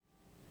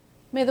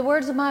May the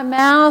words of my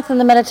mouth and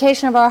the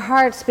meditation of our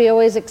hearts be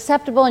always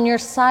acceptable in your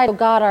sight, O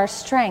God, our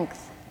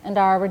strength and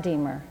our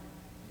Redeemer.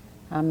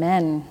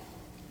 Amen.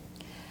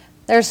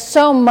 There's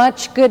so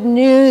much good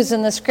news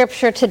in the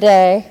scripture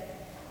today.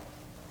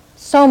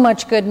 So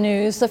much good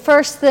news. The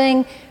first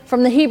thing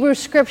from the Hebrew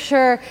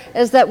scripture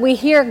is that we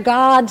hear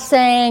God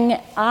saying,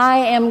 I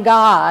am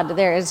God,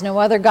 there is no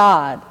other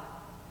God.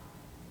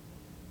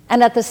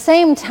 And at the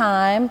same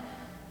time,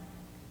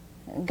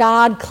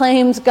 God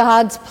claims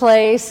God's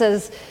place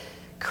as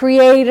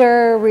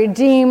Creator,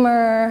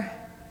 Redeemer,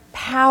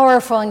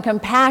 powerful and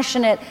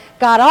compassionate.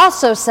 God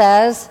also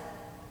says,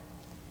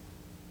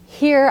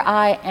 here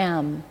I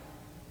am,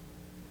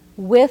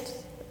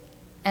 with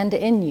and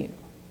in you.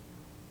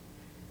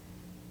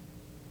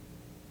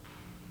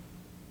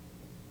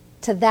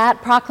 To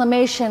that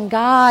proclamation,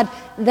 God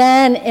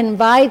then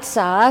invites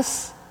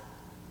us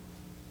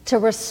to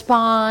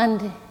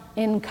respond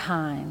in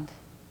kind.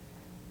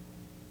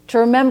 To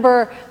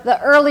remember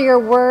the earlier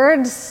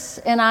words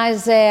in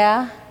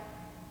Isaiah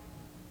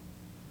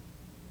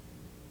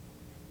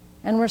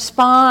and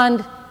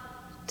respond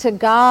to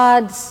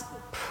God's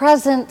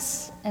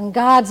presence and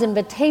God's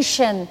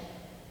invitation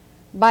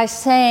by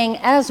saying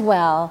as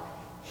well,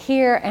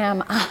 here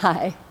am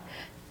I,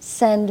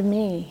 send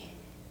me.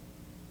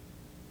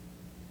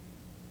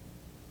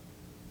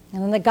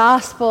 And in the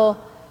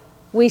gospel,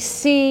 we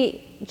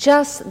see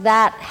just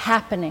that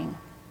happening.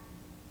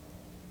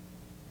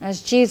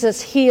 As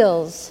Jesus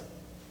heals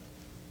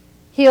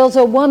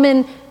a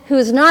woman who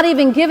is not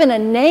even given a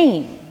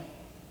name,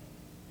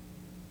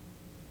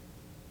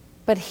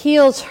 but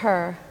heals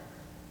her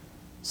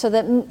so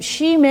that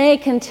she may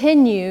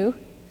continue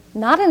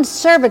not in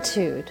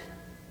servitude,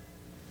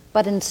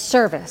 but in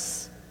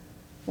service,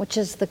 which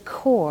is the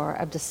core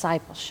of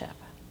discipleship,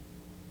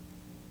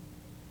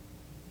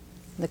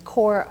 the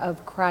core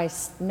of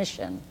Christ's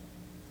mission,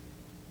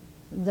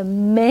 the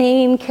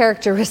main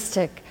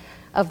characteristic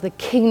of the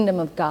kingdom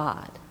of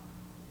God.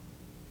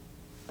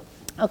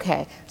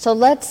 Okay, so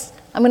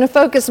I'm going to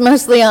focus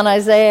mostly on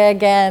Isaiah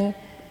again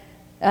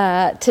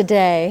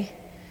today.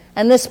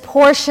 And this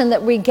portion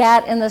that we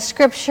get in the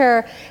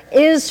scripture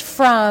is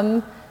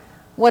from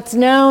what's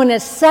known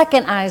as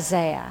 2nd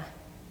Isaiah.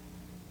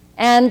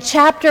 And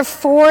chapter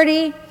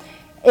 40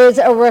 is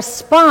a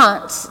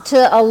response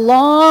to a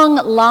long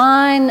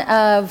line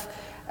of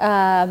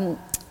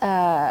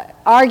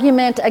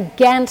argument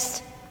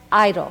against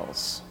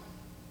idols.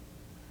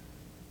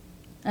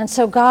 And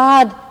so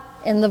God,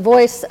 in the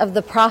voice of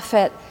the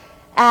prophet,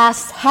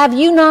 asks, have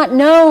you not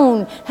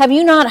known? Have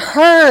you not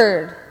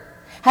heard?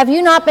 Have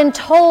you not been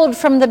told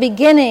from the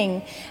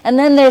beginning? And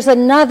then there's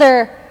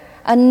another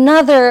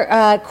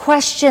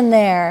question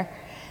there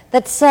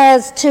that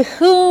says, to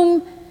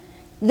whom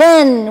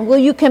then will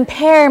you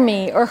compare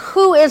me? Or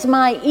who is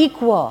my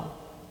equal?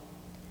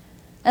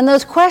 And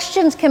those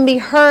questions can be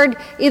heard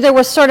either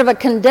with sort of a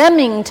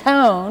condemning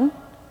tone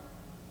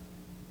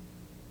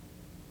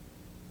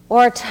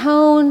or a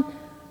tone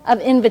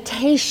of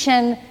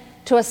invitation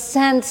to a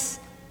sense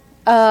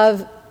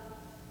of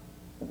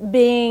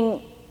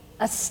being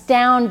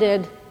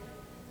astounded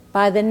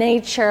by the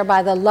nature,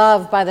 by the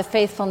love, by the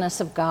faithfulness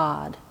of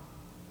God.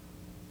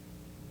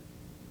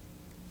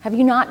 Have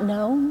you not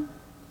known?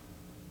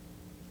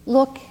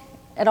 Look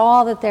at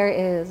all that there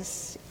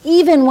is.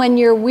 Even when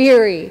you're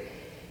weary,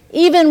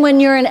 even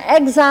when you're in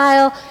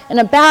exile and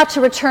about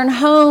to return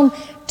home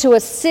to a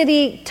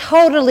city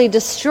totally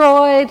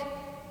destroyed,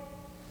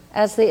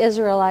 as the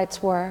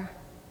Israelites were.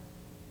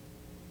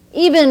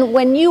 Even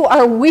when you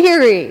are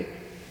weary,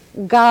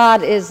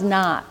 God is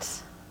not.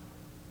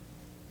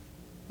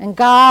 And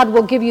God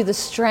will give you the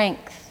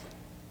strength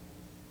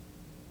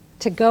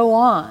to go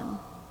on,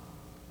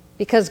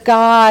 because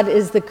God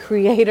is the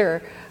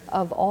creator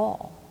of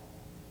all.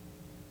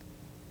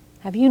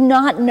 Have you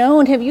not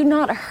known? Have you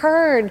not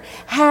heard?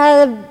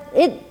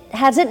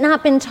 Has it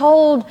not been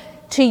told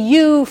to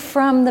you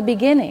from the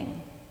beginning?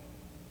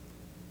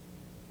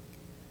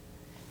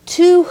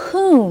 To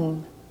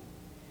whom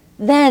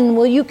then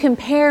will you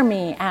compare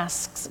me,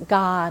 asks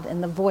God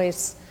in the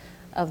voice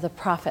of the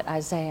prophet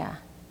Isaiah.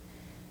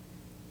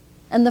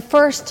 And the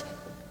first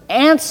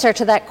answer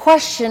to that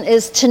question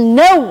is to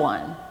no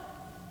one.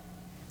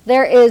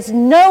 There is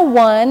no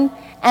one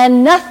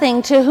and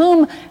nothing to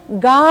whom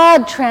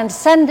God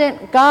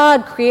transcendent,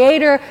 God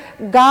creator,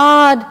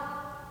 God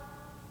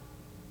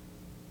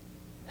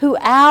who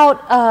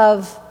out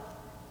of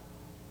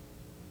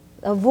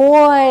a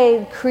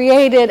void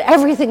created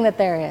everything that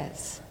there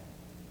is.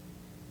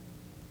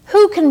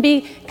 Who can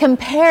be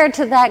compared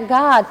to that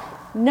God?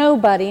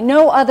 Nobody,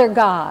 no other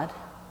God.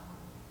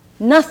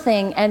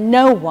 Nothing and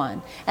no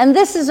one. And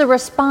this is a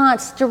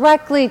response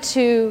directly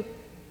to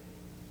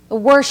the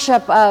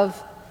worship of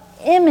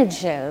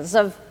images,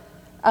 of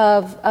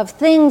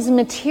things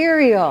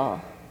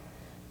material,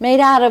 made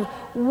out of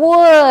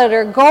wood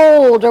or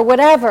gold or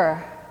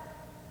whatever.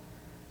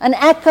 An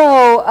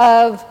echo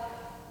of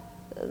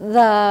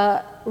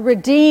the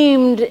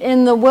redeemed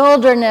in the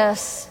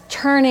wilderness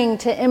turning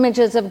to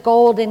images of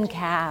golden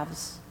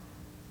calves.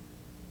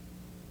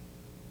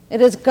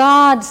 It is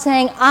God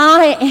saying,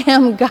 I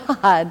am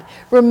God.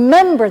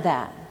 Remember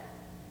that.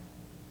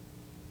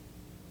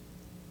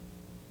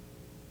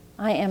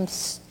 I am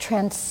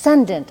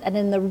transcendent, and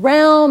in the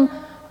realm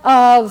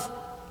of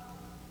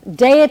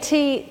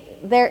deity,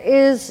 there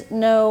is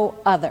no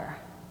other.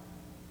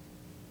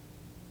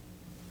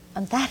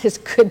 And that is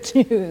good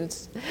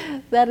news.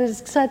 That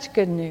is such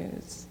good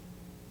news.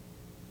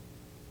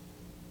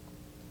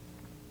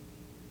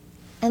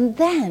 And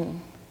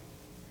then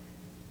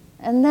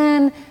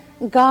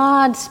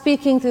God,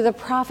 speaking through the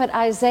prophet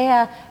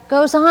Isaiah,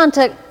 goes on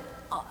to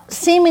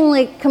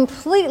seemingly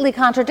completely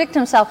contradict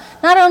himself,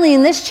 not only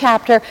in this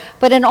chapter,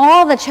 but in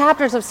all the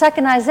chapters of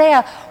 2nd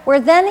Isaiah, where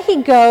then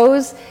he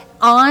goes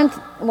on,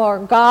 or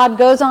God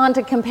goes on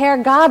to compare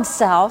God's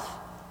self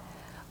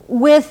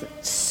with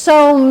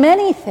so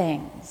many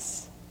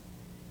things.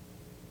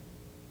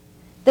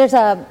 There's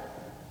an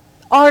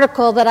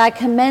article that I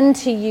commend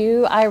to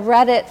you. I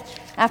read it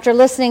after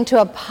listening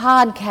to a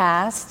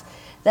podcast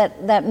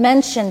that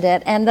mentioned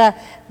it, and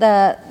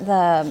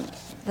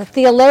the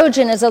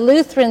theologian is a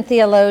Lutheran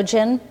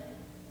theologian,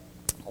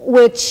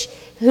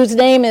 whose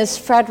name is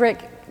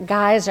Frederick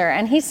Geiser,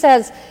 and he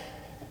says,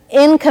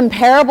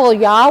 incomparable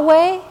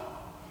Yahweh?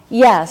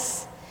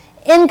 Yes.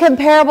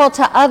 Incomparable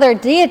to other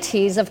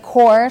deities, of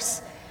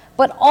course,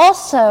 but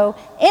also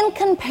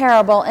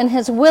incomparable in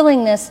his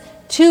willingness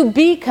to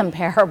be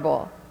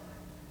comparable.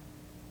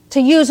 To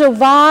use a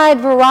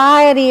wide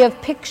variety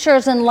of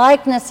pictures and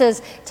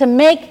likenesses to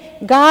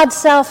make God's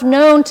self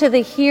known to the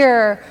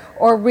hearer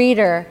or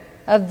reader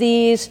of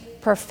these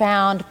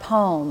profound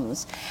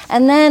poems.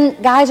 And then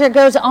Geiser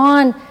goes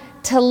on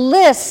to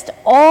list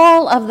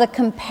all of the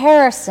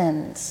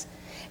comparisons.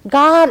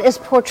 God is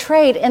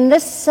portrayed in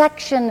this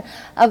section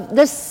of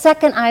this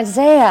 2nd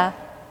Isaiah.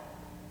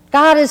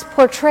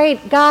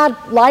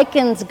 God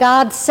likens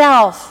God's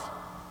self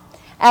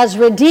as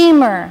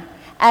Redeemer,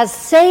 as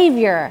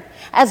Savior,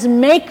 as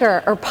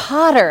Maker or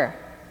Potter,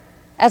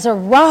 as a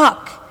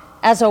rock,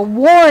 as a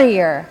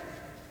warrior.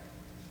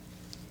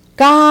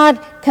 God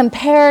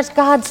compares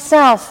God's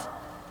self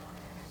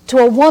to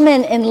a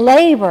woman in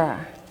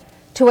labor,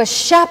 to a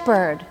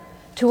shepherd,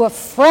 to a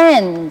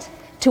friend,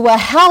 to a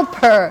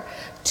helper,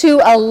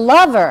 to a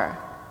lover,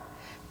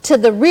 to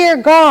the rear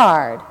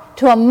guard,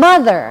 to a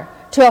mother,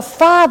 to a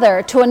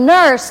father, to a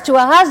nurse, to a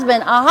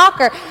husband, a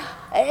hawker.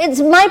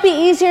 It might be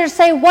easier to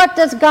say, what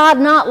does God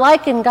not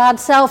liken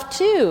God's self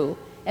to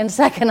in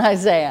 2nd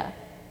Isaiah?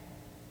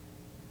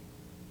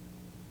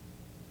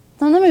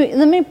 Now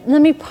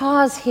let me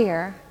pause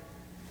here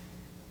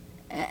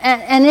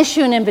and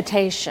issue an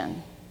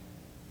invitation.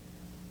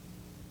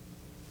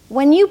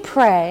 When you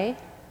pray,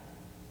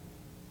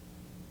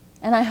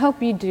 and I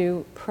hope you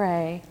do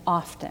pray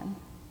often,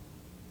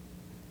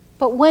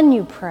 but when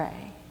you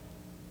pray,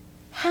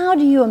 how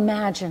do you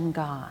imagine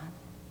God?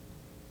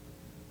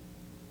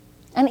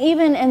 And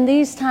even in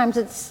these times,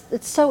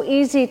 it's so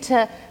easy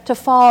to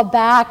fall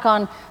back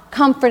on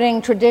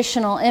comforting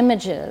traditional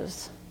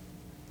images.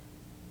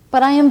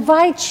 But I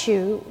invite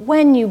you,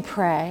 when you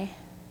pray,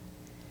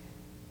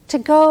 to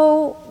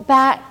go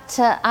back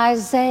to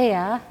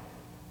Isaiah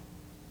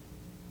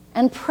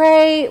and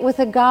pray with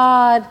a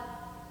God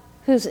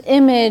whose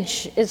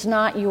image is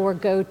not your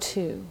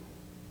go-to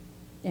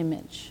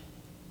image.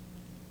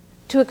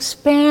 To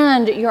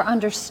expand your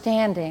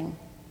understanding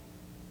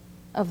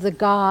of the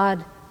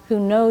God who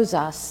knows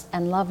us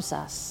and loves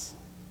us.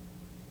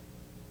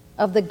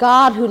 Of the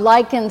God who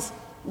likens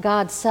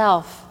God's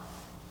self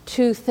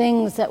to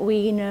things that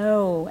we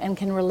know and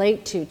can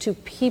relate to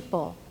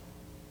people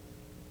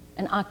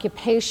and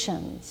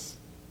occupations,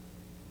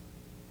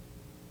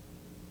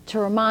 to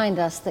remind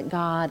us that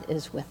God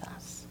is with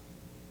us.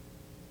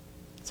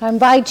 So I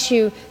invite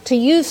you to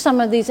use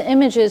some of these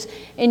images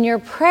in your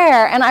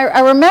prayer. And I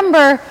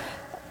remember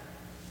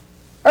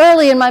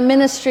early in my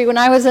ministry when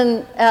I was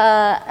in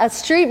a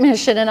street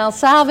mission in El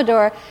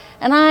Salvador,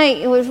 and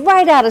it was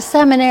right out of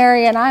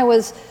seminary, and I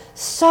was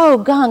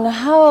so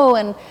gung-ho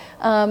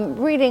and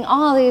reading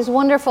all these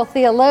wonderful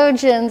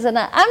theologians, and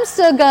I'm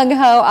still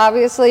gung-ho,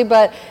 obviously,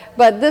 but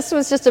this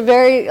was just a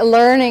very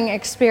learning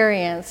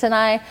experience. And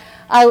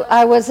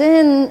I was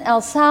in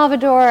El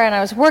Salvador, and I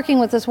was working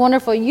with this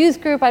wonderful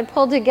youth group I'd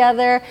pulled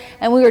together,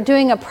 and we were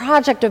doing a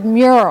project of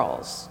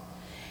murals.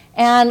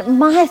 And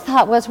my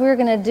thought was we were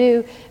going to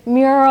do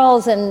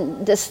murals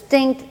and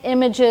distinct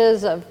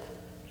images of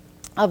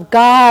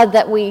God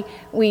that we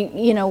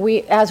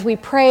as we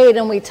prayed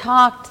and we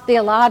talked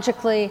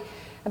theologically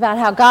about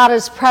how God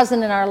is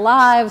present in our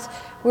lives,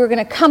 we were going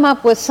to come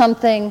up with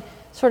something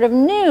sort of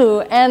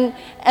new. And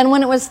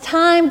when it was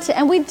time to,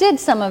 and we did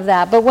some of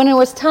that, but when it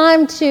was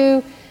time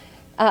to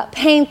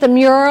paint the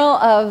mural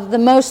of the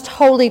Most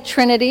Holy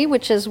Trinity,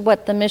 which is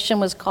what the mission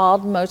was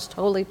called, Most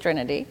Holy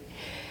Trinity,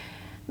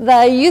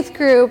 the youth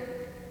group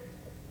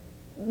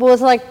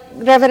was like,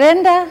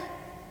 Reverenda,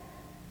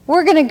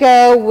 we're going to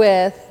go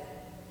with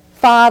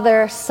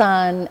Father,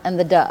 Son, and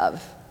the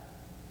dove.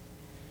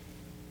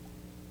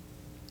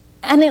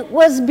 And it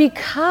was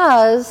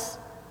because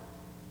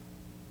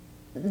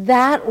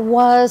that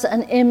was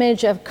an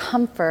image of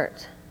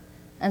comfort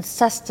and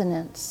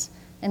sustenance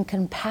and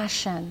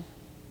compassion.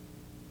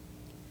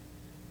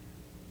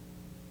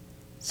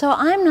 So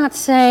I'm not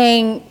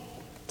saying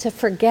to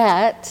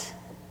forget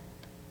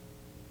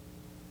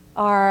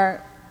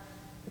our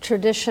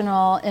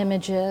traditional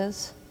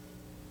images,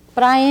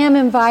 but I am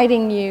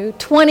inviting you,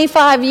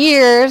 25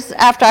 years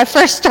after I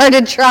first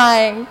started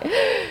trying,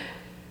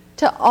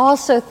 to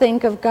also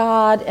think of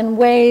God in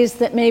ways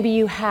that maybe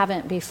you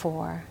haven't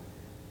before,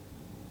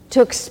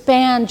 to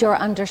expand your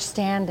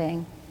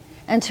understanding,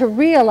 and to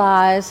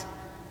realize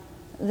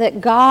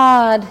that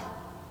God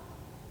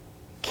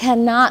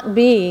cannot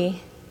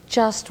be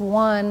just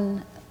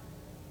one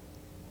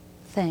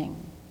thing.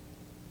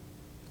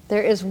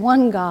 There is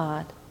one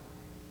God,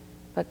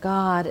 but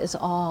God is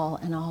all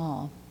in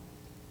all.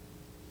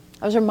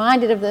 I was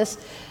reminded of this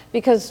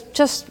because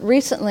just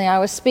recently I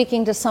was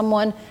speaking to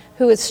someone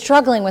who is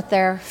struggling with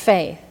their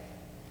faith,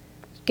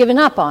 given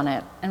up on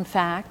it, in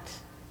fact,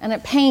 and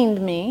it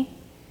pained me,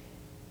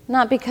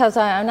 not because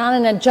I'm not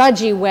in a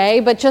judgy way,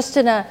 but just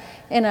in a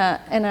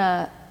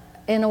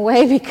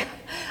way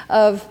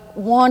of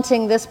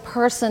wanting this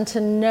person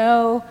to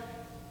know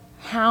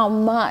how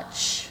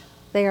much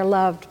they are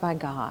loved by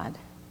God.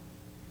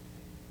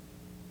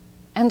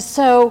 And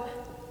so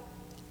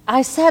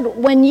I said,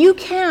 when you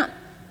can't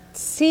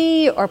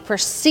see or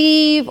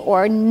perceive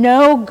or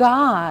know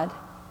God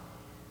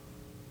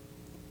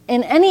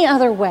in any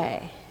other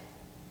way,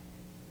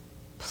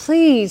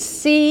 please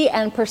see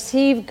and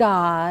perceive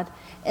God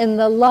in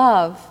the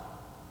love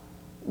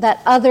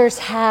that others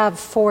have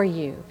for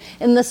you,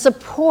 in the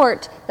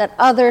support that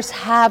others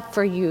have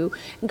for you.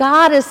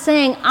 God is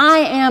saying, I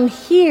am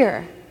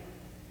here.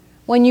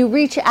 When you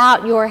reach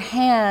out your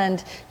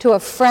hand to a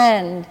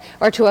friend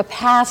or to a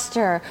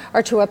pastor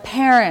or to a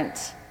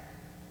parent,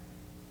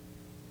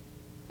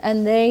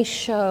 and they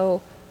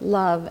show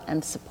love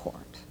and support.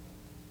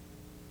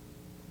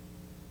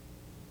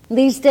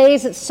 These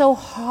days, it's so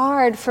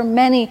hard for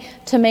many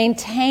to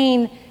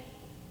maintain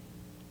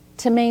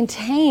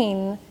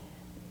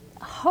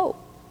hope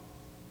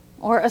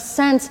or a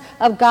sense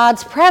of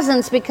God's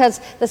presence because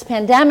this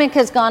pandemic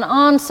has gone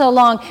on so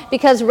long,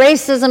 because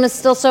racism is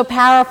still so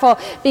powerful,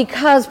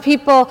 because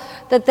people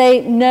that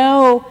they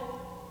know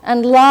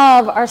and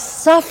love are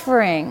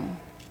suffering.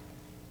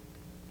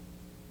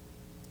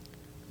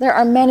 There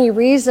are many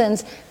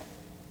reasons,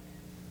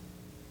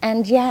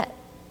 and yet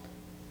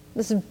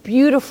this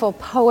beautiful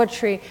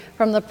poetry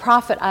from the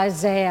prophet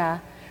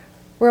Isaiah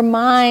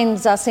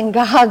reminds us in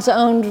God's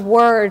own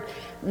word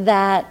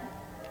that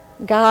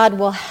God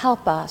will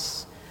help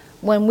us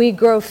when we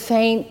grow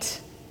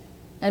faint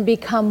and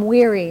become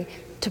weary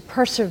to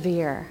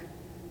persevere.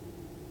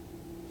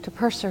 To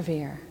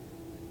persevere.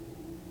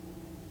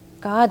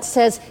 God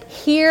says,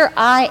 here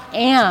I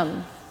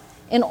am.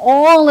 In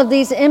all of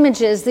these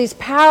images, these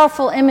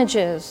powerful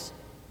images,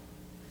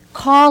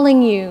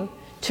 calling you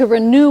to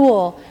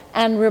renewal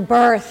and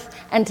rebirth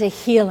and to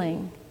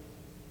healing.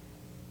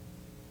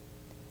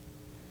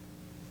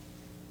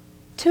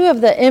 Two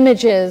of the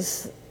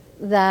images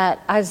that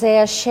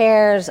Isaiah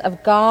shares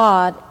of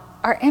God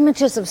are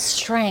images of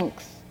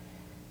strength.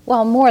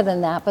 Well, more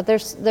than that, but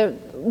there's the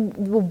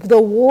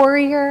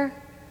warrior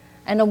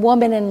and a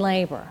woman in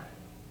labor.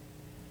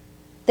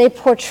 They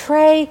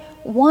portray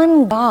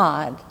one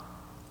God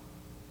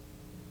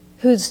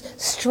whose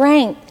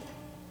strength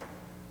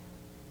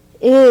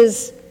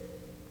is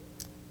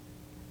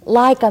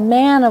like a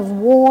man of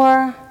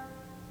war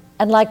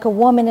and like a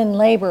woman in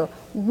labor.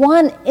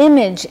 One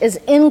image is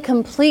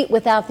incomplete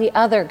without the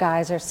other,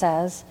 Geiser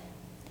says.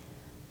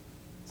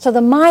 So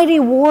the mighty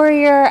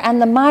warrior and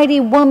the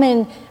mighty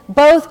woman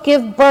both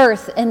give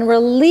birth and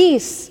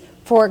release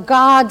for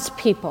God's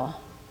people.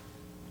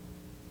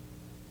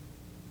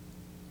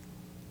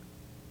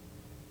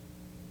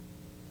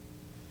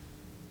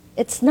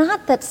 It's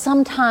not that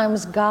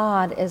sometimes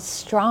God is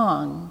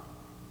strong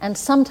and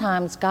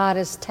sometimes God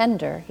is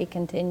tender, he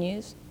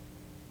continues,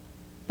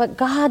 but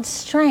God's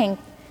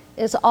strength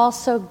is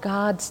also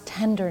God's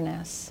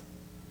tenderness.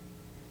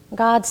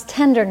 God's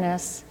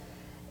tenderness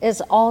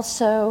is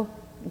also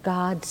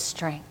God's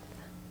strength.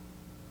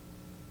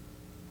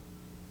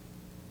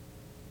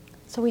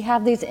 So we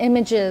have these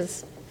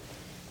images,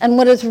 and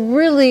what is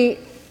really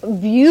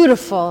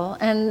beautiful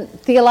and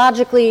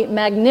theologically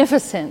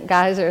magnificent,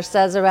 Geiser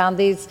says, around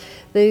these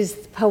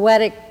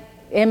poetic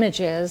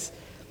images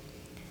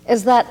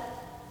is that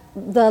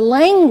the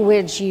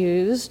language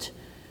used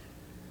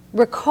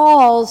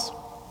recalls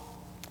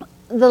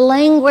the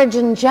language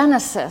in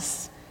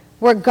Genesis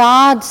where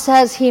God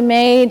says he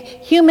made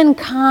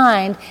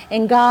humankind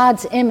in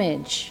God's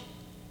image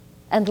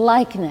and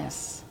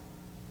likeness.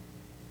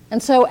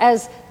 And so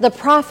as the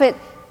prophet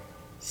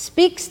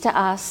speaks to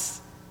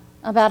us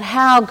about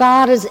how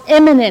God is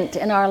immanent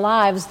in our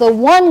lives, the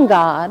one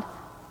God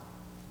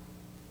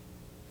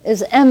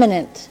is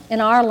immanent in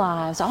our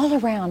lives, all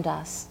around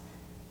us,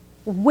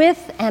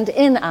 with and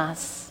in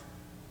us.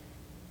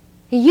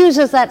 He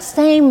uses that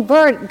same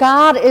word,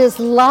 God is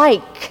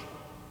like.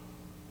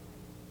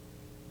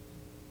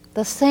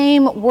 The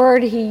same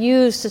word he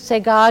used to say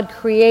God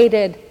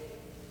created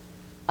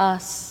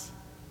us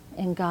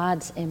in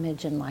God's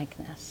image and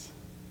likeness.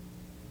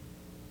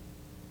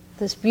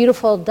 This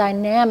beautiful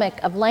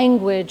dynamic of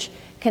language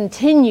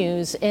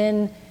continues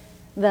in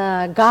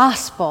the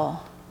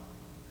gospel,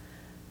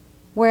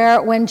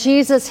 where when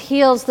Jesus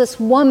heals this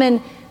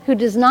woman who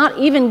does not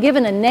even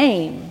given a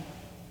name,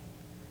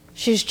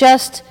 she's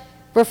just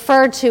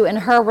referred to in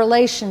her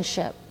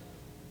relationship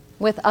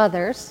with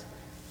others,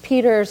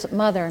 Peter's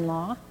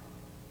mother-in-law.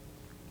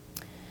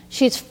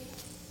 She's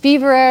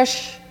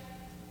feverish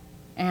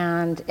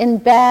and in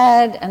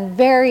bed and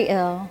very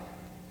ill,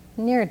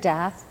 near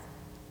death.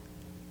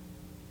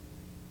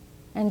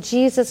 And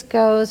Jesus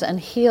goes and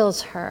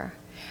heals her.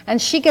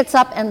 And she gets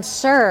up and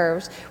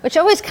serves, which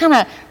always kind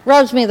of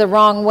rubs me the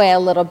wrong way a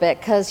little bit,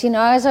 because,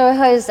 I was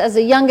always, as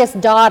a youngest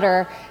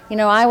daughter,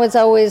 I was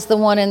always the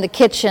one in the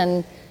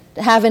kitchen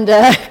having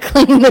to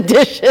clean the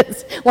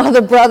dishes while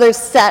the brothers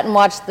sat and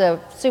watched the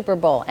Super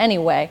Bowl.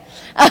 Anyway.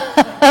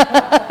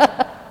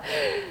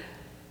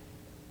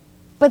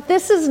 But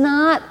this is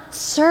not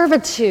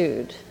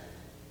servitude.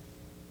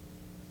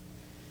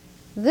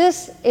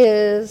 This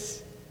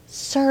is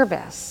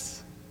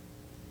service.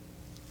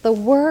 The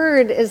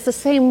word is the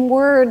same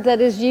word that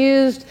is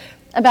used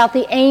about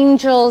the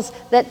angels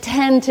that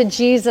tend to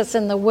Jesus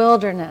in the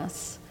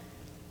wilderness.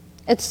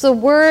 It's the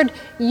word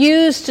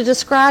used to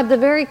describe the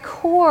very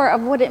core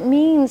of what it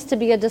means to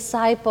be a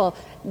disciple,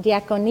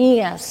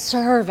 diakonia,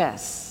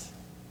 service.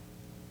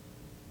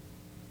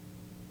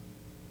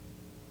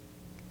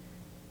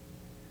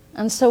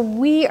 And so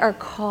we are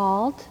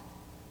called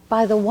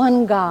by the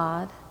one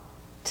God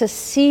to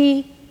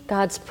see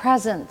God's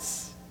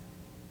presence,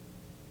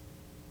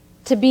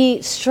 to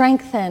be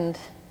strengthened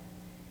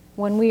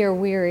when we are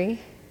weary,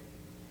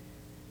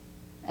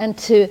 and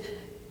to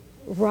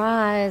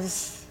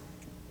rise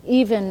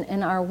even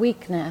in our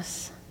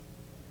weakness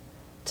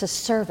to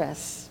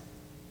service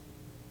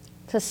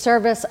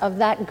of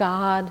that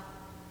God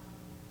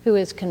who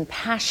is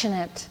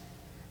compassionate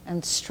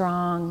and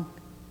strong,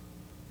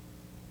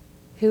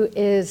 who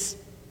is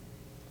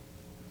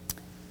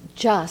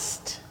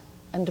just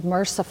and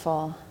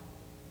merciful.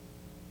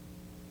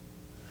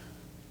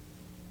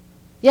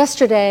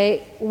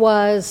 Yesterday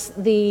was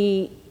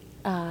the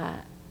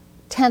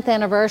 10th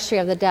anniversary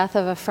of the death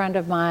of a friend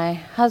of my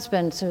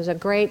husband's, who was a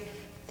great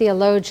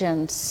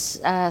theologian,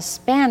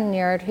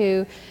 Spaniard,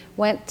 who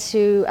went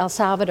to El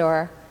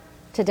Salvador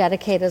to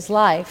dedicate his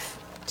life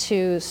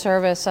to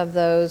service of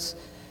those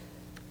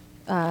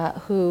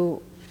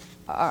who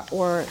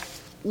were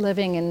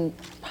living in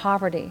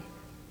poverty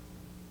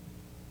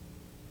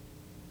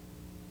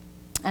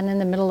and in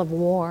the middle of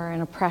war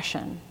and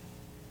oppression.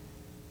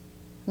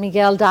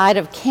 Miguel died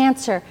of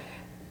cancer,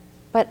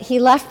 but he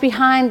left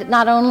behind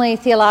not only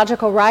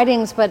theological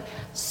writings, but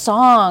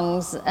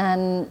songs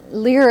and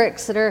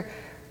lyrics that are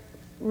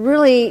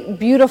really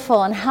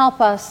beautiful and help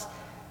us,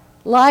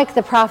 like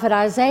the prophet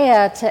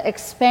Isaiah, to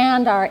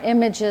expand our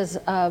images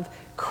of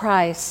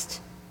Christ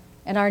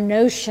and our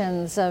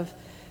notions of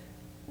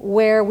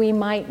where we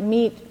might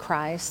meet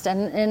Christ.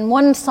 And in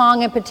one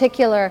song in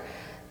particular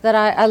that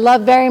I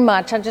love very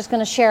much, I'm just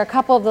going to share a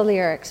couple of the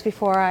lyrics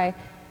before I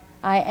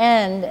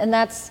end, and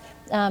that's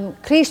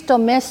Cristo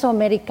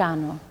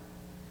Mesoamericano.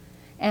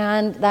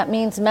 And that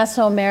means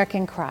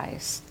Mesoamerican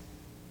Christ,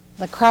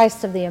 the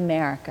Christ of the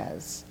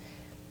Americas.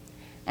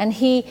 And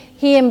he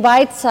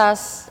invites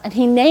us, and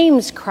he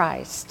names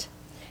Christ.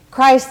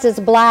 Christ is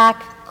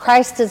black,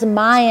 Christ is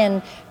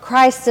Mayan,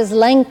 Christ is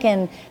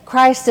Lincoln,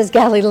 Christ is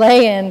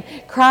Galilean,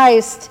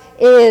 Christ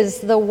is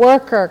the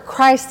worker,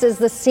 Christ is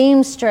the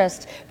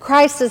seamstress,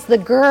 Christ is the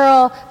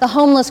girl, the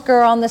homeless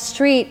girl on the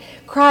street,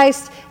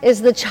 Christ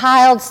is the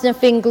child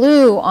sniffing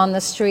glue on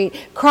the street,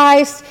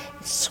 Christ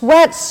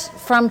sweats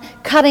from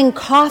cutting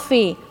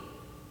coffee,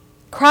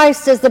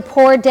 Christ is the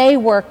poor day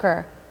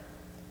worker,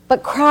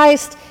 but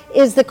Christ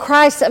is the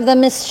Christ of the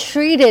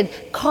mistreated,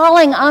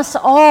 calling us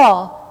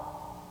all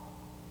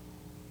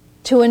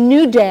to a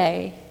new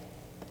day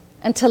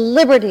and to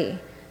liberty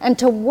and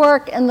to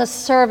work in the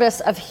service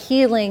of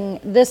healing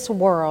this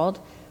world.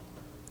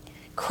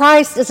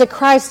 Christ is a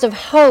Christ of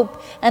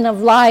hope and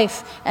of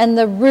life and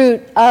the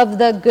root of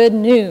the good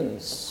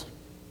news.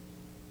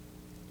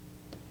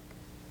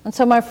 And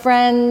so, my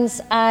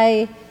friends,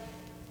 I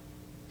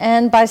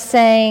end by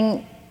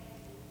saying,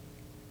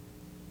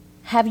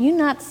 have you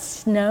not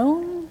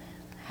known?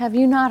 Have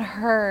you not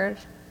heard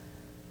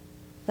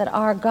that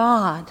our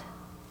God,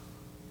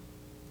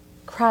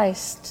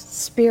 Christ,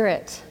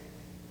 Spirit,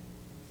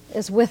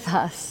 is with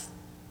us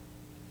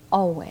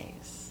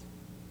always?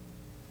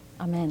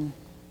 Amen.